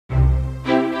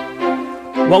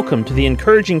Welcome to the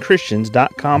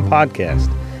encouragingchristians.com podcast.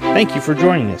 Thank you for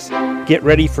joining us. Get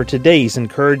ready for today's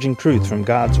encouraging truth from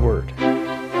God's Word.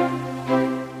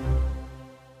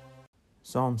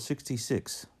 Psalm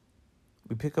 66.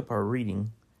 We pick up our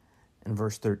reading in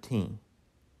verse 13.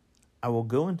 I will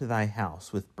go into thy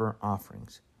house with burnt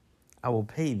offerings. I will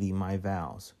pay thee my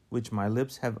vows, which my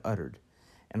lips have uttered,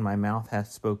 and my mouth hath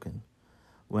spoken,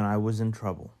 when I was in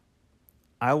trouble.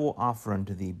 I will offer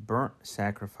unto thee burnt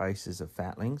sacrifices of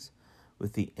fatlings,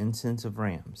 with the incense of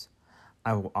rams.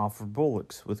 I will offer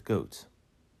bullocks with goats.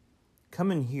 Come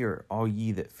and hear, all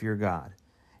ye that fear God,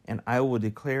 and I will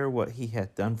declare what he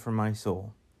hath done for my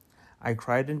soul. I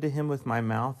cried unto him with my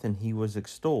mouth, and he was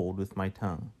extolled with my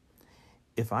tongue.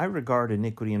 If I regard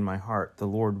iniquity in my heart, the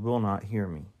Lord will not hear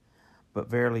me. But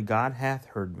verily God hath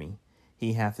heard me.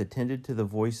 He hath attended to the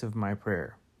voice of my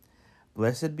prayer.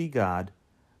 Blessed be God,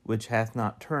 which hath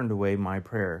not turned away my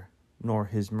prayer, nor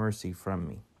his mercy from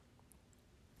me.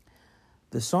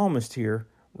 The psalmist here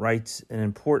writes an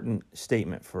important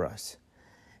statement for us,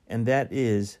 and that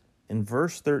is, in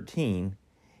verse 13,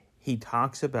 he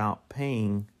talks about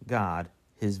paying God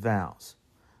his vows,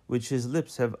 which his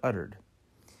lips have uttered.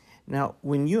 Now,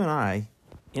 when you and I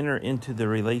enter into the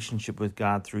relationship with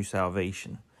God through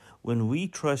salvation, when we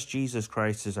trust Jesus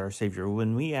Christ as our Savior,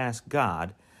 when we ask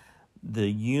God,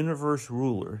 the universe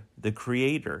ruler, the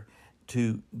creator,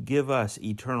 to give us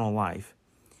eternal life,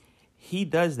 he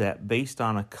does that based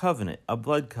on a covenant, a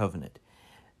blood covenant.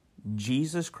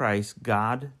 Jesus Christ,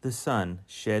 God the Son,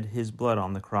 shed his blood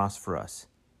on the cross for us.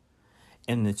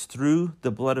 And it's through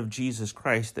the blood of Jesus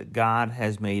Christ that God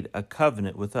has made a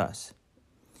covenant with us.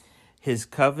 His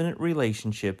covenant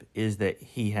relationship is that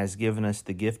he has given us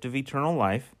the gift of eternal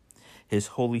life. His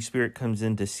Holy Spirit comes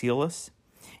in to seal us,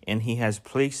 and he has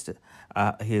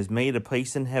made a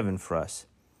place in heaven for us.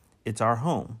 It's our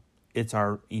home. It's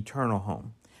our eternal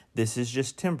home. This is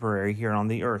just temporary here on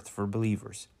the earth for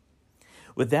believers.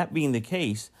 With that being the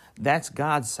case, that's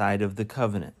God's side of the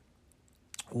covenant.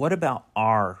 What about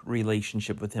our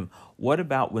relationship with him? What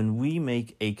about when we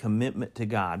make a commitment to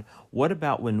God? What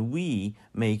about when we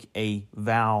make a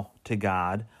vow to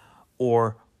God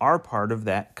or are part of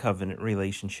that covenant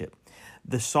relationship?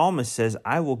 The psalmist says,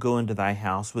 I will go into thy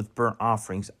house with burnt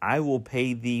offerings. I will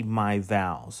pay thee my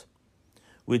vows,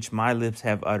 which my lips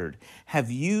have uttered. Have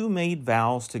you made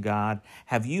vows to God?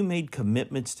 Have you made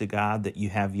commitments to God that you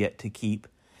have yet to keep?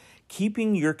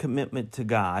 Keeping your commitment to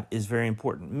God is very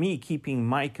important. Me keeping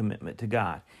my commitment to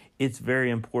God, it's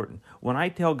very important. When I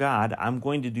tell God I'm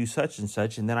going to do such and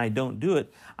such and then I don't do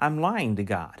it, I'm lying to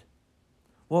God.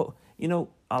 Well,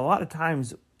 a lot of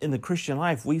times in the Christian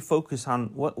life, we focus on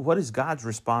what is God's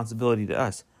responsibility to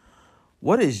us.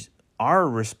 What is our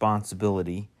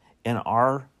responsibility in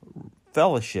our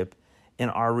fellowship, in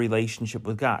our relationship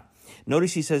with God?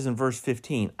 Notice he says in verse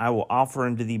 15, I will offer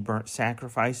unto thee burnt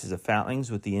sacrifices of fatlings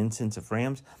with the incense of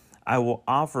rams. I will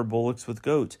offer bullocks with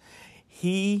goats.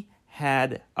 He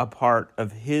had a part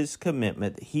of his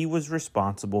commitment that he was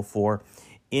responsible for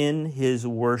in his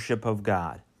worship of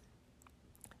God.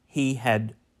 He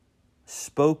had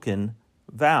spoken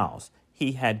vows.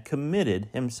 He had committed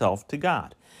himself to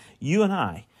God. You and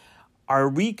I, are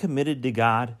we committed to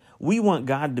God? We want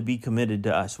God to be committed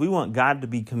to us. We want God to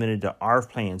be committed to our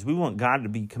plans. We want God to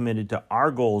be committed to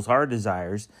our goals, our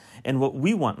desires, and what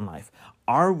we want in life.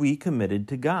 Are we committed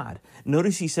to God?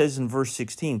 Notice he says in verse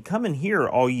 16, Come and hear,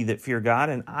 all ye that fear God,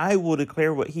 and I will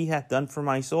declare what he hath done for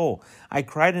my soul. I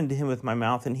cried unto him with my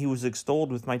mouth, and he was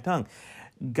extolled with my tongue.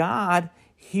 God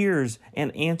hears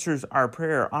and answers our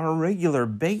prayer on a regular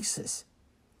basis.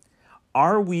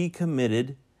 Are we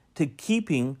committed to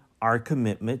keeping our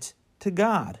commitments to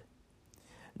God?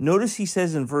 Notice he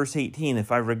says in verse 18,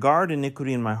 if I regard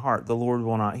iniquity in my heart, the Lord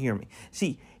will not hear me.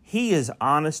 See, he is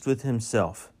honest with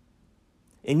himself.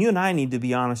 And you and I need to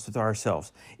be honest with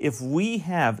ourselves. If we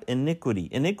have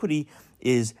iniquity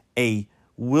is a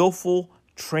willful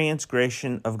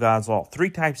transgression of God's law. 3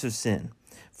 types of sin.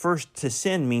 First, to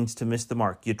sin means to miss the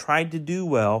mark. You tried to do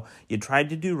well, you tried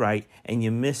to do right, and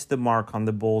you missed the mark on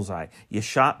the bullseye. You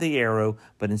shot the arrow,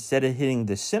 but instead of hitting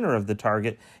the center of the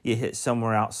target, you hit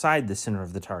somewhere outside the center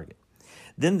of the target.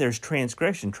 Then there's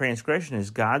transgression. Transgression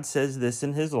is God says this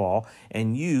in his law,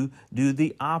 and you do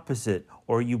the opposite,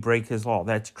 or you break his law.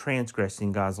 That's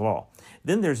transgressing God's law.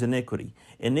 Then there's iniquity.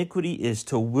 Iniquity is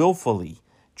to willfully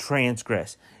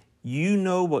transgress. You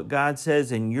know what God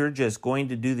says, and you're just going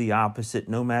to do the opposite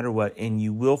no matter what, and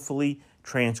you willfully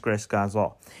transgress God's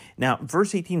law. Now,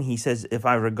 verse 18, he says, if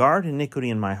I regard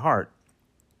iniquity in my heart,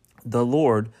 the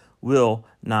Lord will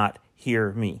not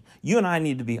hear me. You and I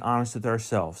need to be honest with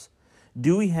ourselves.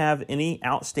 Do we have any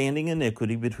outstanding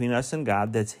iniquity between us and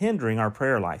God that's hindering our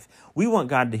prayer life? We want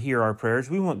God to hear our prayers.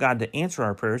 We want God to answer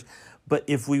our prayers. But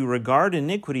if we regard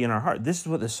iniquity in our heart, this is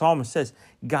what the psalmist says,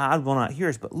 God will not hear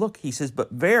us. But look, he says,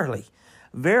 but verily,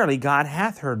 verily, God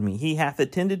hath heard me. He hath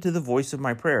attended to the voice of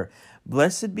my prayer.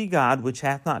 Blessed be God, which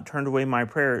hath not turned away my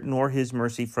prayer, nor his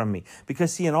mercy from me.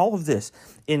 Because see, in all of this,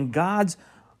 in God's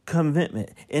commitment,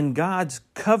 in God's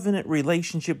covenant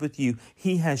relationship with you,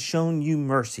 he has shown you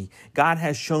mercy. God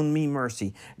has shown me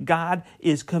mercy. God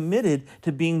is committed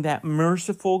to being that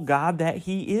merciful God that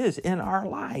he is in our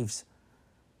lives.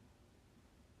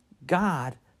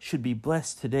 God should be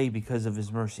blessed today because of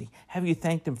his mercy. Have you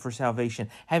thanked him for salvation?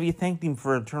 Have you thanked him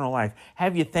for eternal life?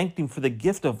 Have you thanked him for the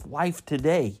gift of life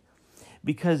today?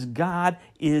 Because God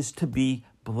is to be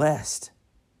blessed.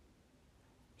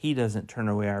 He doesn't turn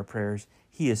away our prayers.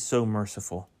 He is so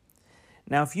merciful.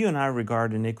 Now, if you and I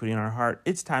regard iniquity in our heart,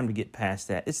 it's time to get past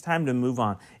that. It's time to move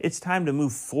on. It's time to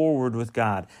move forward with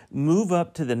God. Move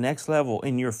up to the next level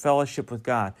in your fellowship with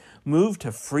God. Move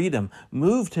to freedom.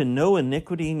 Move to no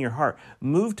iniquity in your heart.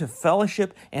 Move to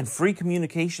fellowship and free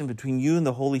communication between you and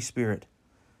the Holy Spirit,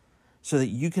 so that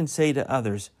you can say to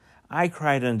others, I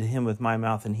cried unto him with my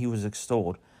mouth, and he was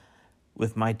extolled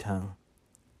with my tongue.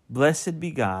 Blessed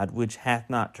be God, which hath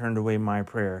not turned away my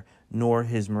prayer, nor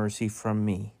his mercy from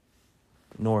me,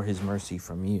 nor his mercy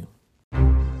from you.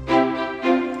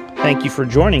 Thank you for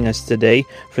joining us today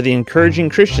for the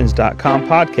encouragingchristians.com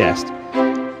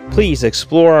podcast. Please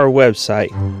explore our website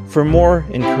for more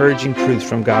encouraging truths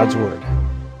from God's Word.